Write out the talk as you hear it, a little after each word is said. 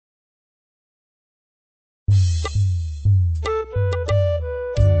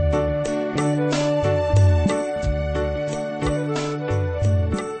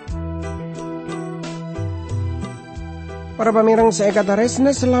Para pamirang saya kata resna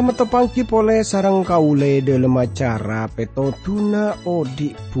selamat tepangki pole sarang kaule dalam acara petotuna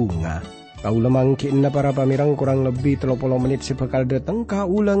odi bunga. Kaula mangkin para pamirang kurang lebih 30 menit sebekal dateng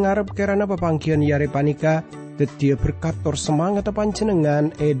kaula ngarep kerana pepangkian yare panika tetia berkator semangat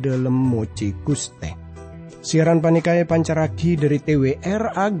panjenengan dalam moci Guste. Siaran panika pancaraki dari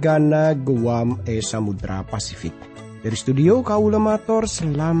TWR Agana Guam Samudra Pasifik. Dari studio kaula matur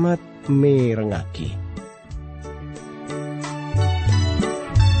selamat merengaki.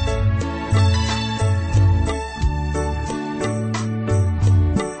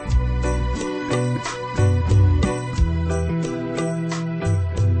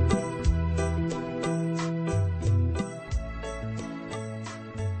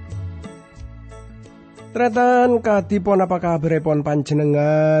 Tretan kati pon apa kabar pon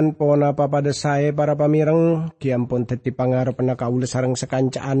panjenengan pon apa pada saya para pamireng kiampun teti pangarep na kaula sareng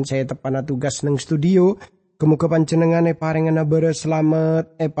sekancaan saya tepana tugas neng studio kemuka panjenengan paringana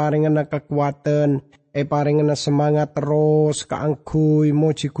bereselamet paringana kekuatan paringana semangat terus kaangkuy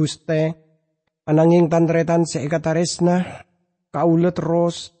moci Guste ananging tantretan saya kata resna kaula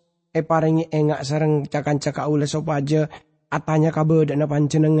terus paringi engak sareng cakanca kaula sopaja atanya kabeda na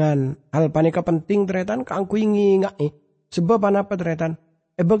panjenengan. Hal panika penting tretan kaangku ingingak sebab anapa tretan?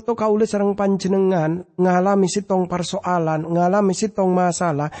 Bekto kaula sareng panjenengan ngalami sitong persoalan, ngalami sitong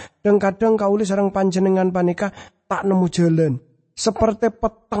masalah, dan kadang kaula sareng panjenengan panika tak nemu jalan. Seperti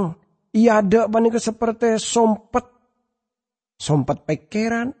peteng, iya ada panika seperti sompet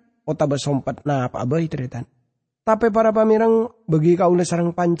pikiran, otaba sompet napa abai tretan. Tapi para pamirang bagi kaula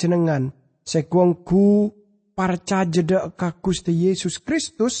sareng panjenengan, sekuangku parca jeda ka Gusti Yesus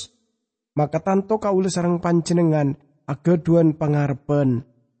Kristus, maka tanto kaula sareng panjenengan agaduan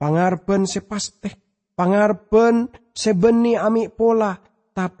pangarpen sepasteh, pangarpen sebeni ami pola,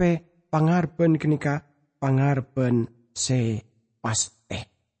 tapi pangarpen kenika pangarpen sepasteh.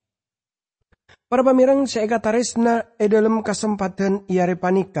 Para pamirang seegataresna dalam kesempatan iare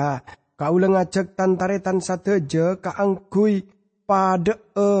panika, kaula ngajak tantaretan sateja kaangkuy pada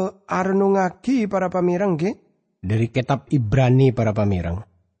arnungaki para pamirang dari kitab Ibrani para pamirang.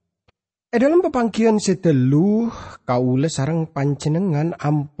 Dalam pepangkian setelu kaula sareng panjenengan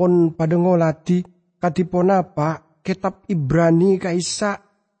ampun pada ngolati katiponapa kitab Ibrani kaisa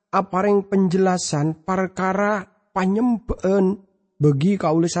apareng penjelasan perkara panyembeen bagi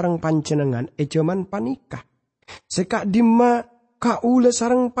kaula sareng panjenengan jaman panika. Sekak dima kaula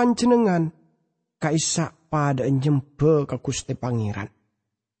sareng panjenengan kaisa pada nyembe ka Gusti Pangeran.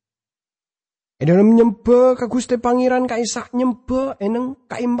 Dalam nyembe ka Gusti Pangeran kaisa nyembe eneng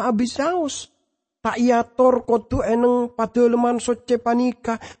kaimba abisaus. Tak iator kodu eneng pada leman soce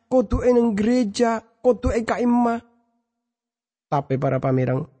panika, kodu eneng gereja, kodu kaimma. Tapi para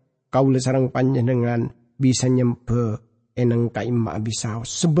pamirang, kaula sareng panjenengan bisa nyembe eneng kaimma abisaus.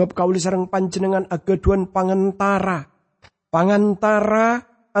 Sebab kaula sareng panjenengan agaduan pangantara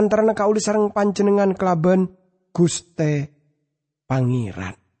antara kaula sareng panjenengan kelaban Guste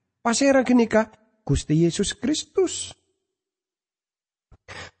Pangeran. Pasera genika Gusti Yesus Kristus.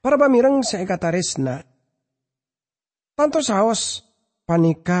 Para pamirang saya kata resna. Tanto saos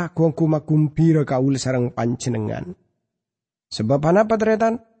panika kuangku makumpira kaula sareng panjenengan. Sebab anapa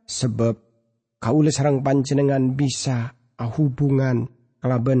tretan? Sebab kaula sareng panjenengan bisa hubungan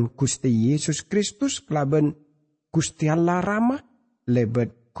kelaban Gusti Yesus Kristus, kelaban Gusti Allah Rama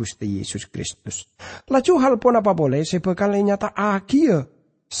lebet Gusti Yesus Kristus. Laju hal pun apa boleh sebekal nyata akia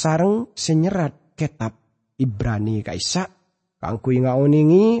sareng senyerat kitab Ibrani kaisa kangku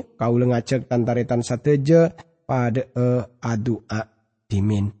ngaoningi kaula ngajak tantaretan sateja pada adua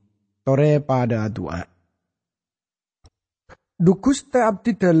dimin tore pada adua. Dukus te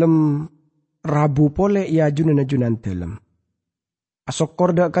abdi dalam Rabu pole ia junan dalam. Asok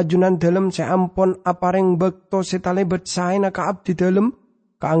korda kajunan dalam seampon apareng bekto setalebet saena ka abdi dalam.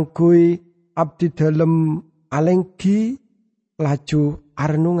 Kaangkuy abdi dalam alengki laju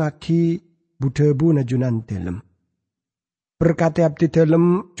arnungaki budebu najunan dalam. Berkati abdi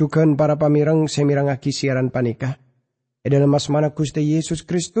dalam juga para pamirang semirangaki siaran panika. Dalam asmana Gusti Yesus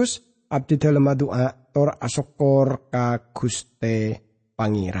Kristus abdi dalam adua tor asokor ka Gusti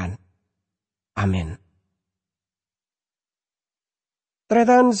Pangeran. Amin.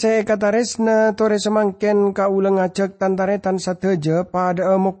 Tretan se kataresna tore semangken kaula ngajak tantaretan sateja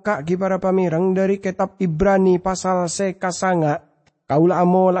pada muka gi para pamirang dari kitab Ibrani pasal se kasanga. Kaula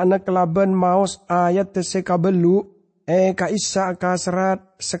amol anak kelaban maos ayat se kabelu kaisa ka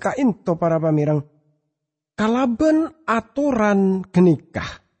serat sekainto para pamirang. Kalaben aturan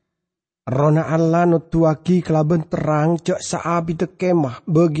genikah. Rona Allah nutuaki kalaben terang cek saabi te kemah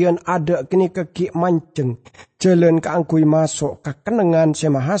bagian ada genika ki manceng jalan kaangkui masuk ke kenengan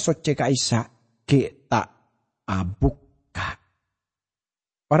semahasot cek kaisa ki tak abuka.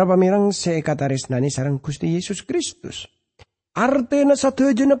 Para pamirang seekataresnani sareng Gusti Yesus Kristus. Artena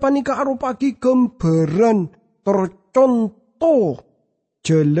sadayana panika arupaki gambaran tercontoh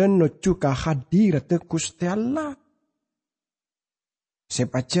jalan nuju ka hadirat Gusti Allah.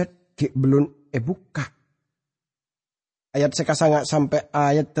 Sepacet belum buka. Ayat sekasanga sampai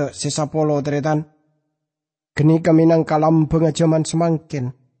ayat sesapolo teretan. Geni kaminang kalambeng jaman semangkin.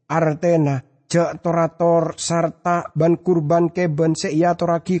 Artena jak torator sarta ban kurban keben seia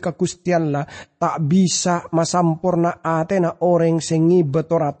toraki ka Gusti Allah tak bisa masampurna atena orang sengi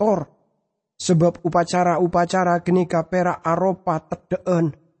betorator. Sebab upacara-upacara geni kapera aropa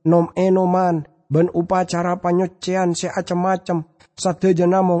tedeen nom enoman ben upacara panyocean seacem-macem. Sadaya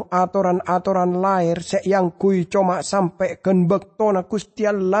namung atoran-atoran lahir yang kui coma sampai ken bektona Gusti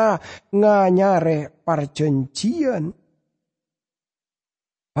Allah nganyare perjanjian.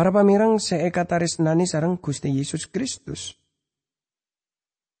 Para pamirang seekataresnani sareng Gusti Yesus Kristus.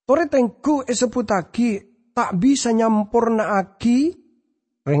 Tore tengku eseputaki tak bisa nyampurna aki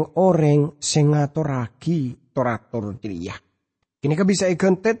reng-oreng sing ngaturaki toratur diriyah. Kini bisa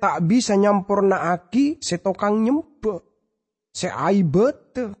igente tak bisa nyampurna aki setokang nyembe.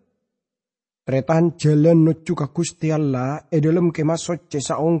 Seaibet. Tretan jalan nuju ka Gusti Allah dalam kemah soce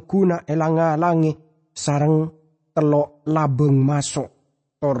saongkuna elanga-langi sareng telok labeng masuk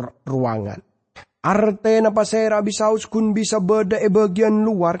tor ruangan. Artena pasera bisa uskun bisa beda bagian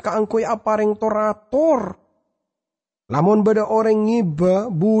luar kaangkoy apareng torator. Lamun beda orang ngiba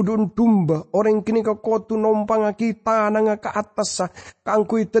budun tumba orang kini ke kotu nompang kita nanga ke atas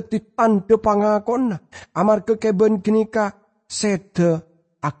kaangkoy teti tanda pangakon amar kekeben kini ka sede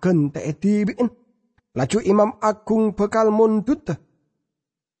agen teetibiin. Laju Imam Agung bekal mundut.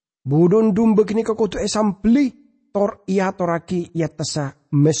 Budon dumbe kini ke kotu esambli. Tor iya toraki iya tesa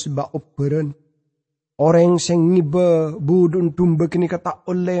mesba oberen. Orang sing ngibe budon dumbe kini ke tak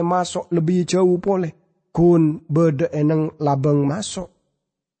oleh masuk lebih jauh boleh. Kun beda eneng labeng masuk.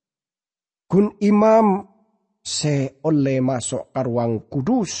 Kun imam se oleh masuk ke ruang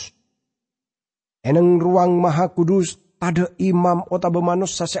kudus. Eneng ruang maha kudus. Tada imam otaba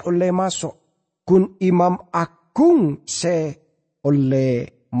manusia se oleh masuk. Kun imam agung se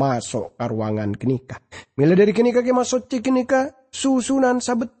oleh masuk ke ruangan kenika. Mila dari kenika ke masuk ci kenika susunan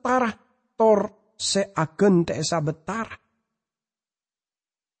sabetara. Tor se agen te sabetara.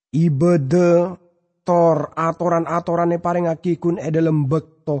 Ibede tor atoran-atorane paring aki kun dalam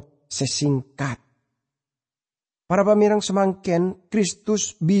bekto sesingkat. Para pamirang semangken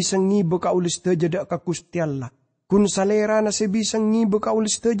Kristus bisa ngibe ka ulis tejadak ka Gusti Allah. Kun salera na sebisa ngibe ka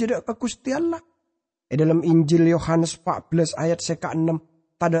ulis tejadak ka Gusti Allah. Dalam Injil Yohanes 14 ayat seka 6.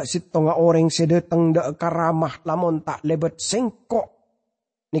 Tada sitonga orang sedeteng da karamah lamun tak lebet sengkok.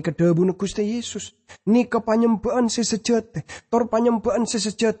 Ni kedebu na Gusti Yesus. Ni kepanyembaan sesejate. Tor panyembaan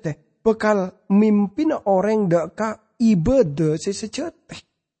sesejate. Bekal mimpina orang da ka ibadah sesejate.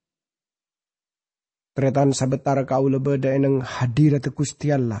 Tretan sabetar kau lebeda eneng hadirat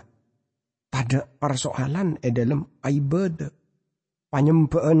Gusti Allah. Tada persoalan dalam ibadah.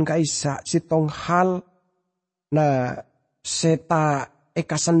 Panyembaan kaisa sitong hal na seta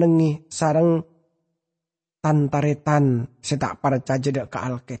eka senengi sarang tantaretan seta percaya ke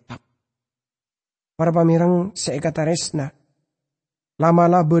Alkitab. Para pamirang seeka taresna.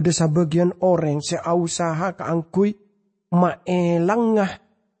 Lamalah beda sabagian orang seausaha keangkui maelangah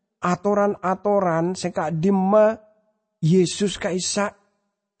atoran-atoran seka dimma Yesus kaisa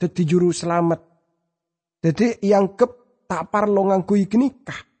dadi juru selamat. Dadi yang tak parlo ngangkui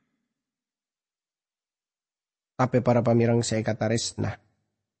kenikah. Tapi para pamirang saya kata resna.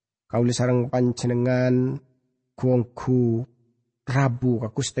 Kauli sarang panjenengan kuongku Rabu ka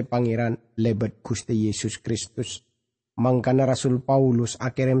Gusti Pangeran lebet Gusti Yesus Kristus. Mangkana Rasul Paulus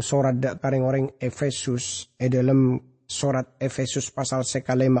akhirnya sorat dak kareng orang Efesus dalam sorat Efesus pasal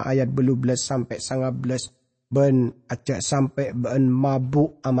sekalema ayat 12 sampai 19 ben aja sampai ben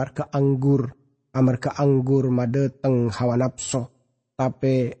mabuk amar ke anggur madeteng hawa nafsu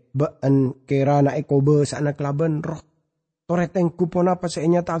tapi ben kirana ekobe sana kelaben roh toreteng kupona pa sa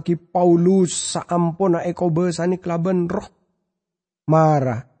inya taki Paulus saampona ekobe sani kelaben roh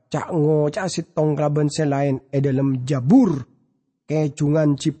marah cak sitong kelaben selain dalam jabur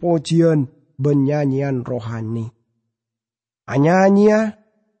kejungan cipojian benyanyian rohani anyanya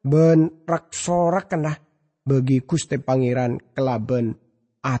ben raksorak kenah bagi Gusti Pangeran kelaben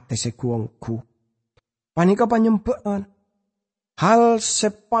ate sekuongku. panika panyembaan. Hal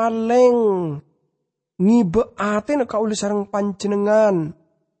sepaling ngibeaten kaula sareng panjenengan.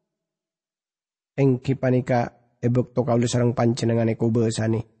 Engki panika ebekto kaula sareng panjenengan eko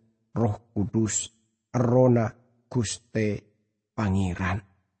besani Roh Kudus, Rona Guste Pangeran.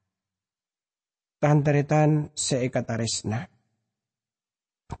 Tantaretan seekataresna.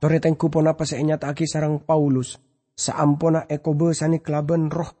 Toreten kupon apa seenyataki sarang Paulus. Saampona eko besani kelaban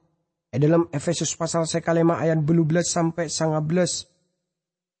roh. Dalam Efesus pasal 5 ayat 12 sampai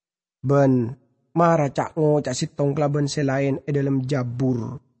 19. Ben mara cak ngocak sitong kelaban selain dalam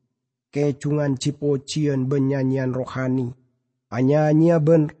Jabur. Kecungan cipocian benyanyian rohani. Anyanya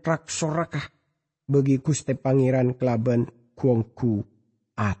ben raksorakah bagi Guste Pangeran kelaban kuongku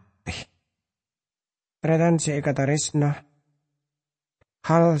ate. Tretan seekataresna.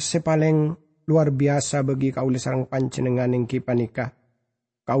 Hal sepaling luar biasa bagi kaula sareng panjenengan ing panika.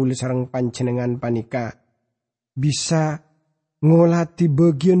 Kaula sareng panjenengan panika bisa ngolati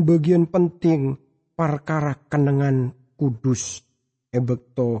bagian-bagian penting perkara kenengan kudus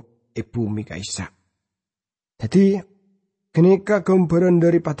ebekto bumi kaisa. Jadi kenika gambaran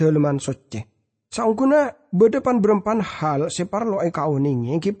daripada leman soce. Saungkuna bedepan berempan hal separlo kauning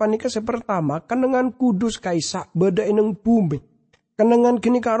yang panika sepertama kenengan kudus kaisa beda eneng bumi. Kenengan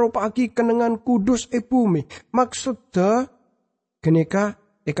kenika aropa aki kenengan kudus bumi. Maksudnya kenika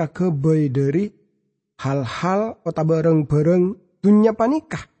eka kebay dari hal-hal kota bareng-bareng dunia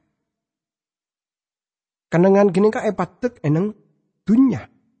panikah. Kenengan kenika patek eneng dunia.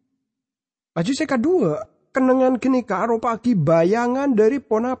 Laju saya kedua, kenengan kenika aropa aki bayangan dari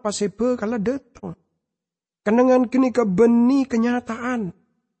pona pasebe kala datang. Kenengan kenika beni kenyataan.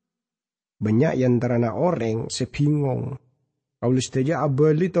 Banyak yang terana orang sebingong. Kaulis teja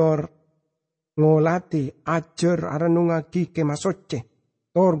abalitor ngolati ajar aranungaki kemasoce.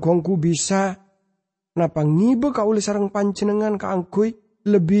 Tor gongku bisa napa ngibe kaulis sareng panjenengan kaangkui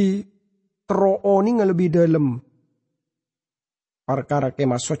lebih terooni lebih dalam. Perkara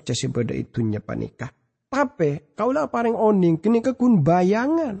kemasoce si beda itunya panika. Tapi kaulah paring oning kini kekun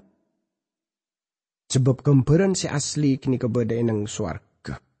bayangan. Sebab gambaran si asli kini kebeda enang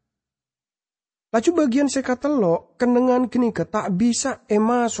suarga. Laju bagian sekatelo kenengan kini tak bisa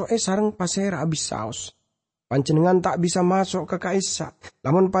masuk sareng pasera abis saos. Panjenengan tak bisa masuk ke kaisa.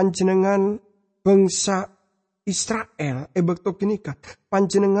 Lamun panjenengan bangsa Israel bekto kinika.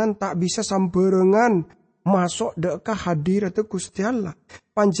 Panjenengan tak bisa sambarengan masuk deka hadirat Gusti Allah.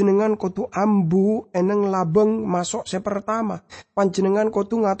 Panjenengan kudu ambu eneng labeng masuk sepertama. Panjenengan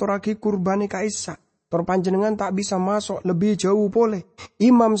kudu ngaturaki kurbane kaisa. Tor panjenengan tak bisa masuk lebih jauh boleh.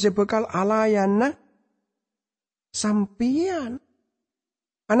 Imam sebekal alayana sampian.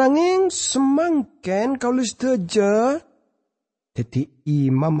 Ananging semangken kaulis teja. Jadi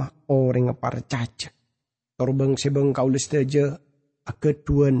imam orang parcaca. Torbeng sebeng kaulis teja.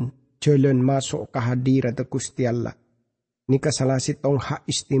 Akeduan jalan masuk ke hadirat Gusti Allah. Nika salah sitong hak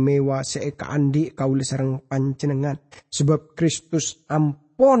istimewa seeka andi kaulis sareng panjenengan. Sebab Kristus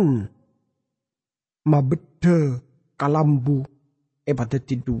ampon. Mabede kalambu. Pada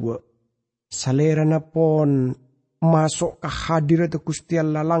dua. Salerana pon. Masuk ke hadirat Gusti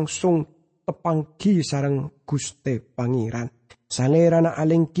Allah langsung tepangki sareng Guste Pangeran. Salerana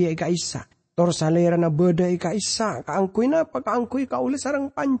alengki eka isa. Tor salerana beda eka isa. Kaangkui napa kaangkui kauli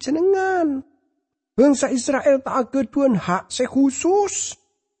sareng panjenengan. Bangsa Israel tak keduan hak sekhusus.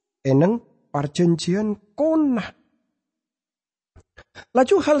 Eneng perjanjian konah.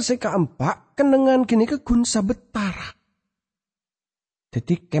 Laju hal sekaempat kenengan kini kegun sabetara.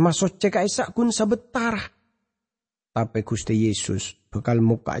 Jadi kemasot ceka isa kun sabetara. Tapi Gusti Yesus bakal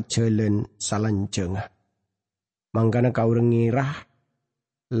muka jalan salanjeng. Mangkana kau rengirah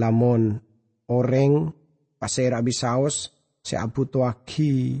lamon orang pasir abisaos seabu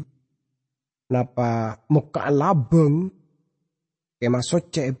tuaki napa muka labeng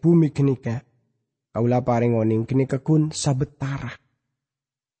kemasot cek bumi kenika kau laparing oning kenika kun sabetara.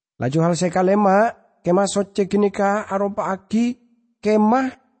 Laju hal sekalema kemasot cek kenika aropa aki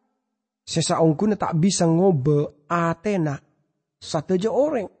kemah sesaungkuna tak bisa ngobe Atena sateja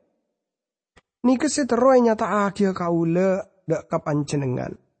orang. Nika seteroy nyata akhir kaula dak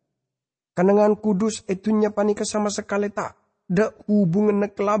kapanjenengan. Kenengan kudus itunya panika sama sekali tak dak hubungan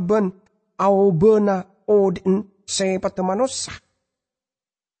nekelaban aobena odin sepat manosa.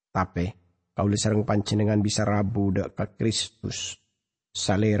 Tapi kaula sareng panjenengan bisa rabu dak ka Kristus.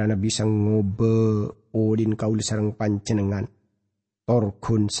 Salerana bisa ngobe odin kaula sareng panjenengan.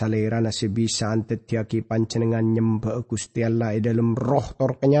 Torkun salerana sebisa antetiaki panjenengan nyembah Gusti Allah dalam roh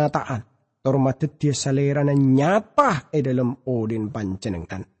tor kenyataan. Tor matetia salerana nyata dalam odin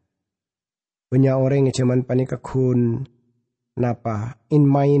panjenengan. Banyak orang yang zaman panika kun napa in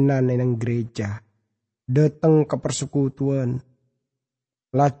mainan nang gereja. Datang ke persekutuan.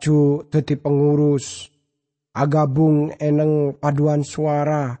 Laju dadi pengurus. Agabung eneng paduan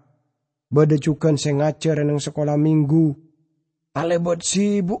suara. Bada juga saya ngajar eneng sekolah minggu. Talebot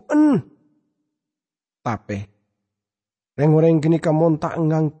sibuken. Tapi orang-orang kini kamu tak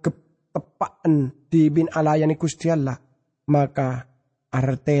nganggep tepaan di bin alayani Gusti Allah. Maka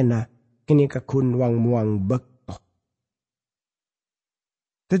artena kini kakun wang muang bekto.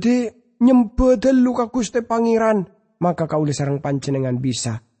 Jadi nyembe delu ka Gusti Pangeran. Maka kauli sareng panjenengan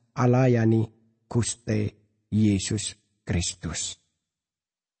bisa alayani Gusti Yesus Kristus.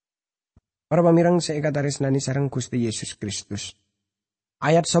 Para pamirang seikataris nani sareng Gusti Yesus Kristus.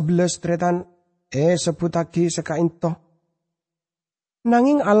 Ayat 11 tretan sebutagi sekainto.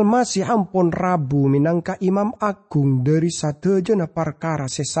 Nanging Almasih ampun Rabu minangka Imam Agung dari sadejana perkara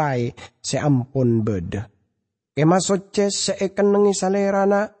sesae seampun beda. Kemasoce seekenengi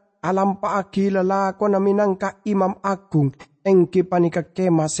salerana alampaagi lelakona minangka Imam Agung engki panika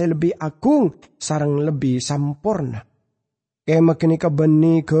kema selebih agung sareng lebih sampurna. Kema kenika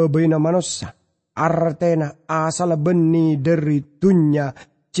beni kebeina manusia. Artena asal beni dari dunia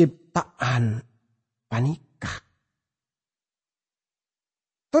ciptaan panika.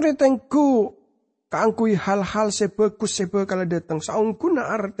 Toretengku kaangkui hal-hal sebagus sebekal datang. Saungguna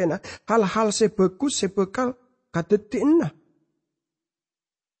artena hal-hal sebagus sebekal kadetina.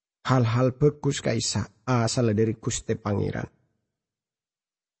 Hal-hal bagus kaisa asal dari Gusti Pangeran.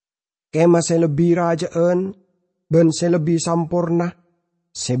 Kema selebih rajaan, ben selebih sampurna,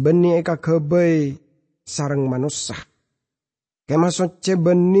 sebeni eka kebay sarang manusia. Kema soce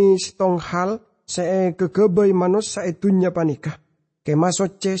beni setong hal se kekebay manusia itunya panika. Kema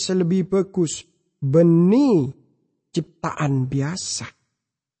soce selebih bagus, beni ciptaan biasa.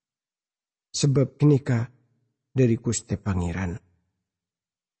 Sebab kenika dari Gusti Pangeran.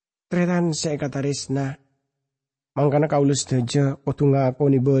 Tretan saya katarisna, mangkana kaulus deja potunga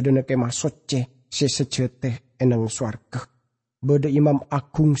aku ni beda na kemah soce sesejete enang swarga. Beda Imam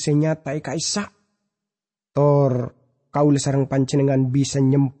Agung senyata kaisa. Tor kaulus sarang panjenengan bisa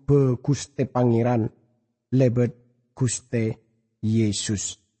nyembe Gusti Pangeran lebet Gusti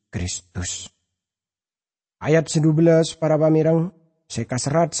Yesus Kristus. Ayat 12 para pamirang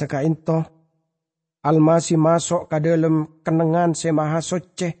sekaserat sekainto Almasih masuk ke dalam kenengan se maha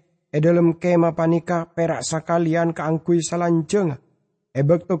soce. Dalam kema panika perak sakalian kaangkui salanjeng.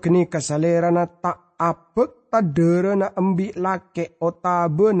 Ebek to kini kasalerana tak apek ta derena embi lake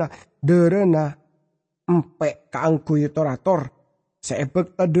otabena derena empek kaangkui torator.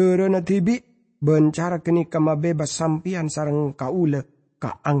 Seebek ta derena tibi bencara kini kama bebas sampian sareng kaule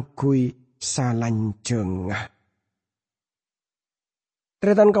kaangkui salanjeng.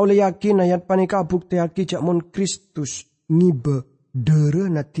 Tretan kaule yakin ayat panika bukti aki jakmon Kristus ngibe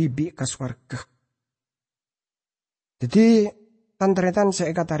derena tibi kaswarga. Jadi tantretan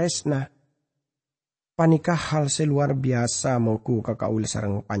saya kata resna panika hal seluar biasa mongku kakaul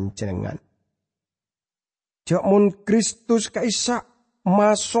sareng panjenengan. Jakmun Kristus kaisa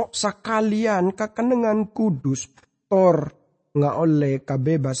masuk sakalian kakenengan kudus tor nga oleh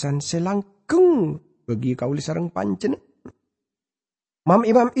kebebasan selangkeng bagi kaul sareng panjenengan. Mam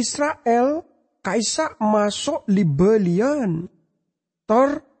Imam Israel kaisa masuk libelian.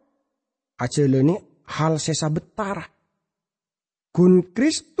 Tor ajeleni hal sesa betara. Kun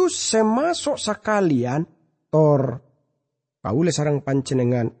Kristus semasuk sakalian tor kaule sarang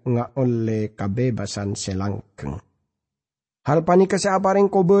panjenengan nga oleh kebebasan selangkeng. Hal panika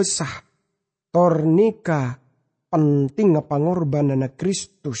seapareng ko besah tor nika penting pangorbanana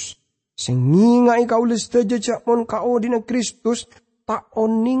Kristus. Sengingai kaule sedaja jakmon kao dina Kristus tak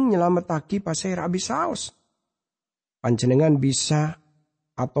oning nyelametaki pasir abisaos. Panjenengan bisa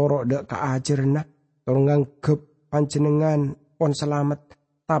atau rok kaajerna tor nganggep panjenengan pon selamat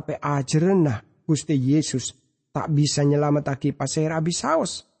tapi ajerna Gusti Yesus tak bisa nyelametaki pasir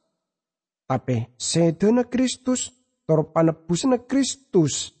abisaos. Tapi sedena Kristus tor panebusna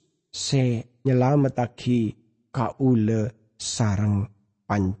Kristus se nyelametaki kaule sareng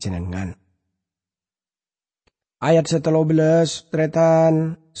panjenengan. Ayat 13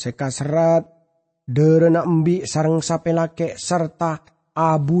 tretan sekaserat derena embi sareng sapelake serta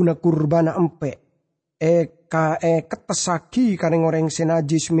abuna kurbana empe. Ketesagi kareng orang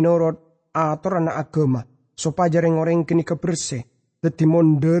senajis minorot aturana agama. Supaya orang kini kebersih. Dadi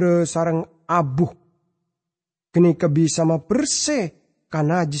mondere sareng abuh. Kini kebisa ma bersih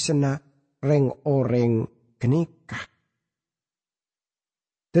kanajisena reng orang kenikah.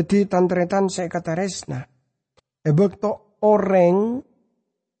 Dadi tantretan saya kata resna. Ebek to orang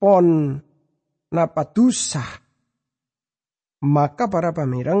pon napa dosa. Maka para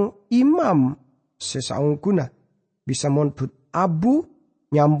pamireng imam sesaungkuna bisa montut abu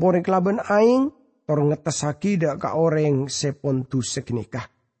nyampori kelaban aing tor ngetesaki dak ka oreng sepon dosa kenikah.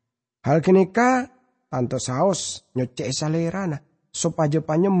 Hal kenikah tanto saos nyocek salerana supaya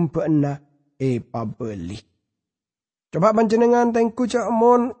panyembena pabeli. Coba panjenengan tengku cak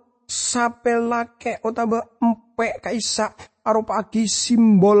mon sapelake otaba empek kaisa arupa agi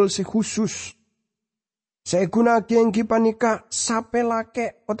simbol si khusus. Saya guna agi yang kipanika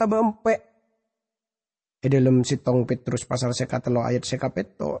sapelake otaba empek. Dalam sitong Petrus pasal sekatelo ayat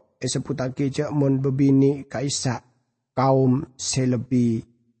sekapeto sebut agi cak mon bebini kaisa kaum selebih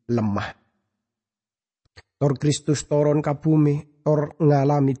lemah. Tor Kristus toron ka bumi, tor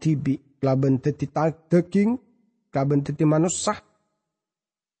ngalami tibi, kelaban teti daging, kelaban teti manusia.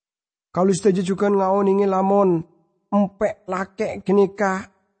 Kalau saja juga ngaoningi lamon, empek lake kenika,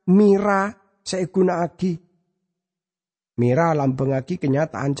 mira seiguna agi. Mira lambeng agi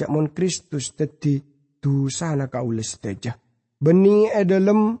kenyataan cak mon Kristus teti dusana kaulis saja. Beni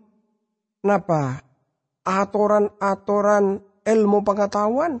edalem napa? Atoran-atoran ilmu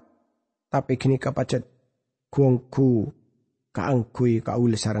pengetahuan, tapi kenika pacet guangku kaangkui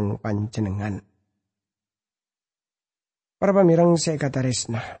kaulis sareng panjenengan. Para pamirang saya kata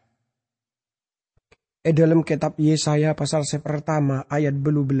resna. Dalam kitab Yesaya pasal pertama ayat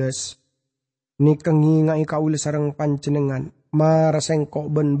 12. Ni kengi ngai kaulis sareng panjenengan. Marasengko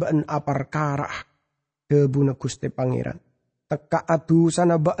ben apar karah. Kebuna Gusti Pangeran. Teka adu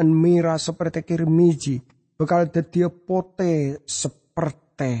sana baan mira seperti kirmiji. Bekal detia pote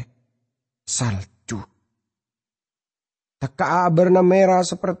seperti salju. Teka berna merah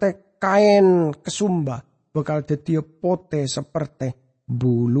seperti kain kesumba. Bekal detia pote seperti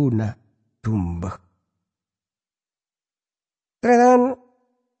buluna domba. Tretan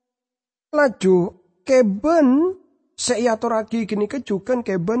laju keben seiatoragi kini kejukan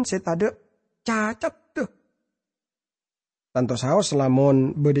keben setade cacat tuh. Tanto saos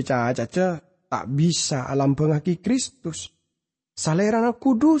lamun bede cacat tak bisa alam pengaki Kristus. Salerana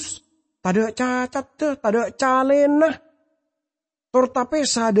kudus tada cacat tuh, tada calena.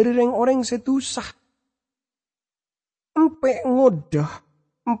 Tortapesa dari reng orang setusah. Empe ngodah,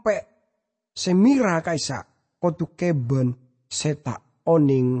 empe semira kaisa kotu keben seta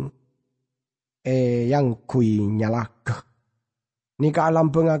oning yang kui nyalaka. Nika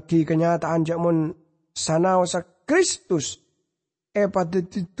alam pengaki kenyataan jakmon sanawasa Kristus pada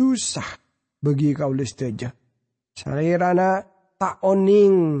titusah bagi kaulis teja. Salirana tak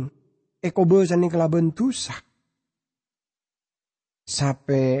oning ekobesan ni kelaban tusah.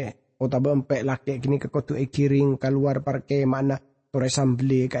 Sampai otaba empek laki kini kekotu kiring keluar parke mana tore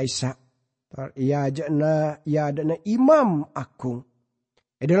sambli kaisa. Ya adana imam agung.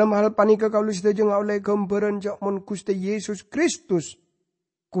 Dalam hal panika kaulis teja oleh gambaran jakmon Gusti Yesus Kristus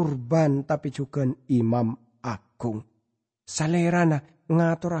kurban tapi juga imam agung. Salerana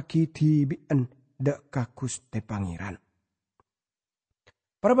ngaturagi dibien dek ka Gusti Pangeran.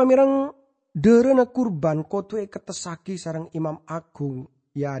 Para pamirang derena kurban kotue ketesaki sarang imam agung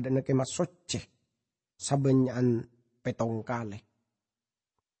ya adana kemas soce sabenyaan petong kali.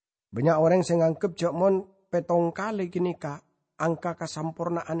 Banyak orang yang nganggep jakmon petong kali kini ka angka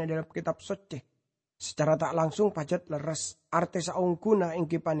kesampurnaan dalam kitab suci. Secara tak langsung pajat leres arti saungkuna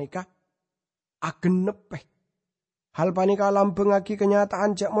ingki panika agenepeh. Hal panika lambeng agi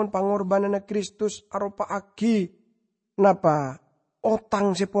kenyataan jakmon pangorbanan Kristus arupa agi napa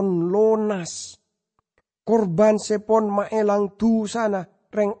otang sepon lonas. Korban sepon maelang dusana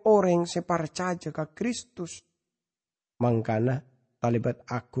reng oreng separcaja ka Kristus. Mangkana talibat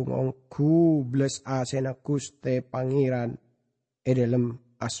agung ongku bles asena Gusti Pangeran dalam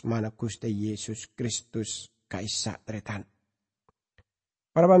asmana Gusti Yesus Kristus kaisa tretan.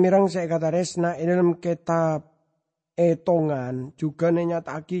 Para pamirang saya kata resna dalam kitab etongan juga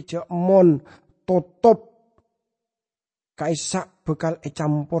nenyataki jakmon totop kaisa bekal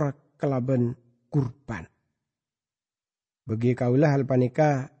campur kelaban kurban. Bagi kaulah hal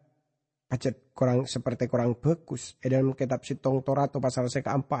panika pacet kurang seperti kurang bagus. Dalam kitab Sitong Torato pasal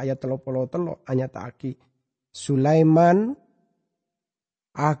seka-4 ayat 33 anyataki Sulaiman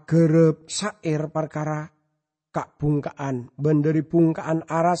agerep sair perkara kak bungkaan bandari bungkaan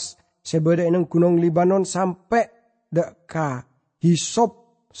aras sebeda eneng gunung Libanon sampai deka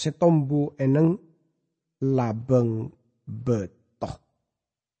hisop setombu eneng labeng betoh.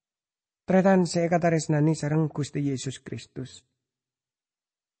 Tretan saya kata resnani sareng Gusti Yesus Kristus.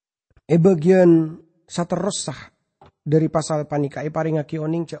 Bagian saterusah dari pasal panika paringaki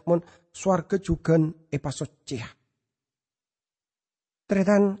oning jakmon swarga jugan pasoceh.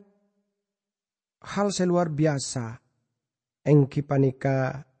 Tretan hal seluar biasa engki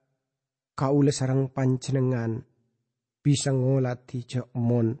panika kaule sareng panjenengan bisa ngolati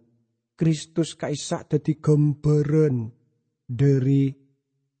jekmon Kristus kaisa dadi gambaran dari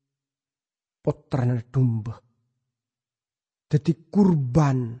potrana domba. Dadi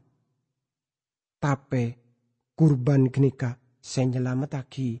kurban. Tape kurban genika saya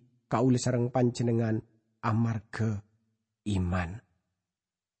nyelametaki kaule sareng panjenengan amarga iman.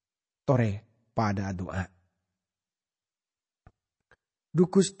 Tore pada doa.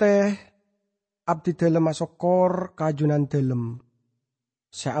 Duguste abdi dalem asokor kajunan dalem.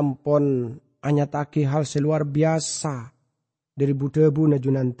 Seampun anyatake hal seluar biasa dari budebu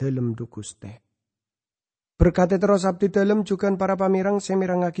najunan dalem duguste. Berkati terus abdi dalem juga para pamirang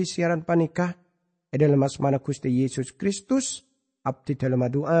semirangaki siaran panikah. Dalam asmana Gusti Yesus Kristus, abdi dalam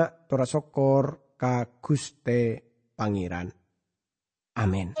doa, tora sokor ka Gusti Pangeran.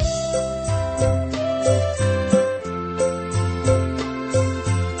 Amin.